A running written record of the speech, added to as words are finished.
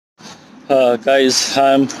Guys,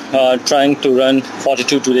 I'm trying to run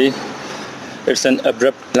 42 today. It's an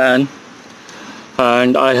abrupt plan,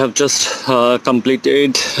 and I have just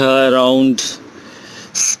completed around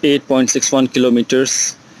 8.61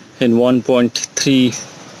 kilometers in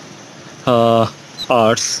 1.3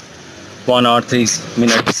 hours, 1 hour 3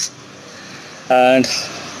 minutes, and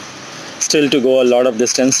still to go a lot of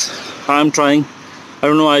distance. I'm trying. I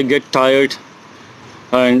don't know, I get tired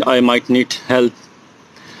and I might need help.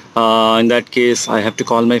 In that case, I have to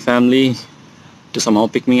call my family to somehow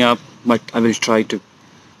pick me up, but I will try to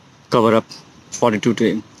cover up 42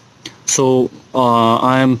 today. So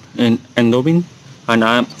I am in Eindhoven, and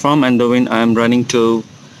I am from Eindhoven. I am running to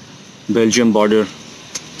Belgium border,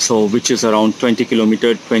 so which is around 20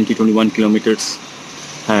 kilometers, 21 kilometers,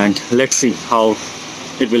 and let's see how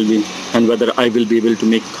it will be and whether I will be able to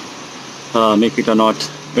make it or not.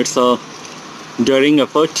 It's a daring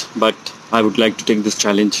effort, but I would like to take this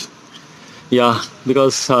challenge. Yeah,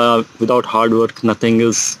 because without hard work, nothing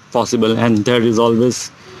is possible, and there is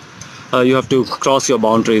always you have to cross your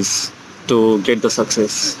boundaries to get the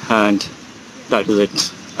success, and that is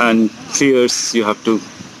it. And fears, you have to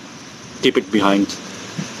keep it behind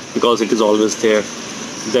because it is always there.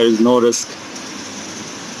 There is no risk,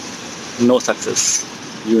 no success.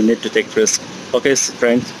 You need to take risk. Okay,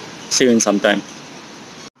 friend, see you in some time.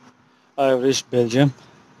 I have reached Belgium,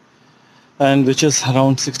 and which is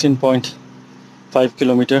around 16.5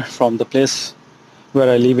 kilometers from the place where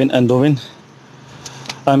I live in Eindhoven.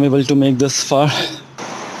 I'm able to make this far,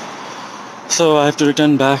 so I have to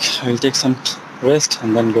return back. I'll take some rest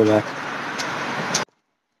and then go back.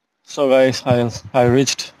 So guys, I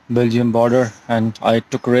reached Belgium border and I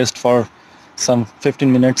took rest for some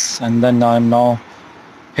 15 minutes, and then I'm now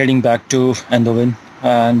heading back to Eindhoven,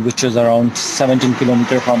 and which is around 17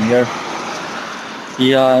 kilometers from here.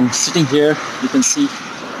 Yeah, I'm sitting here. You can see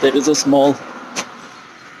there is a small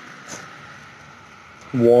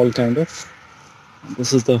wall kind of.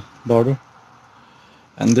 This is the border,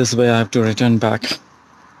 and this way I have to return back.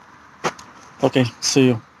 Okay, see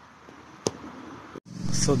you.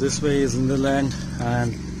 So this way is Netherlands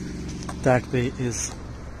and that way is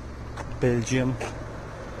Belgium.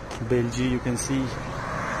 Belgium, you can see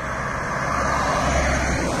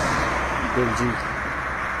Belgium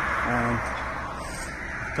and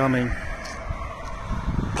coming.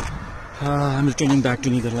 I'm returning back to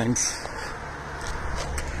Netherlands.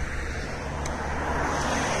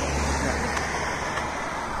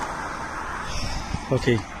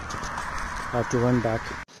 Okay, I have to run back.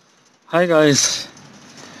 Hi guys,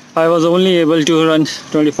 I was only able to run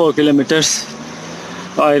 24 kilometers.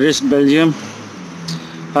 I reached Belgium,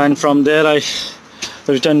 and from there I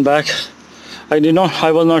returned back. I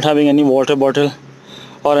was not having any water bottle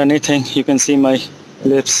or anything. You can see my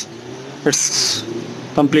lips, it's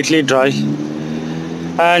completely dry,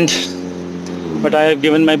 but I have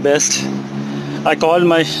given my best. I called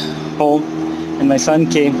my home and my son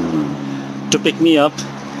came to pick me up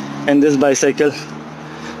in this bicycle.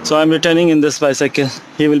 So I'm returning in this bicycle.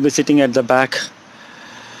 He will be sitting at the back.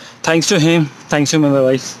 Thanks to him, thanks to my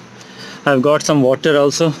wife, I've got some water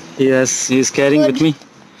also. He's carrying with me,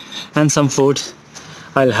 and some food.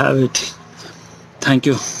 I'll have it. Thank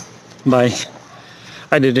you. Bye.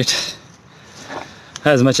 I did it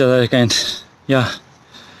as much as I can. Yeah.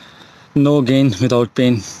 No gain without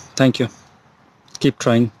pain. Thank you. Keep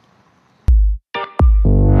trying.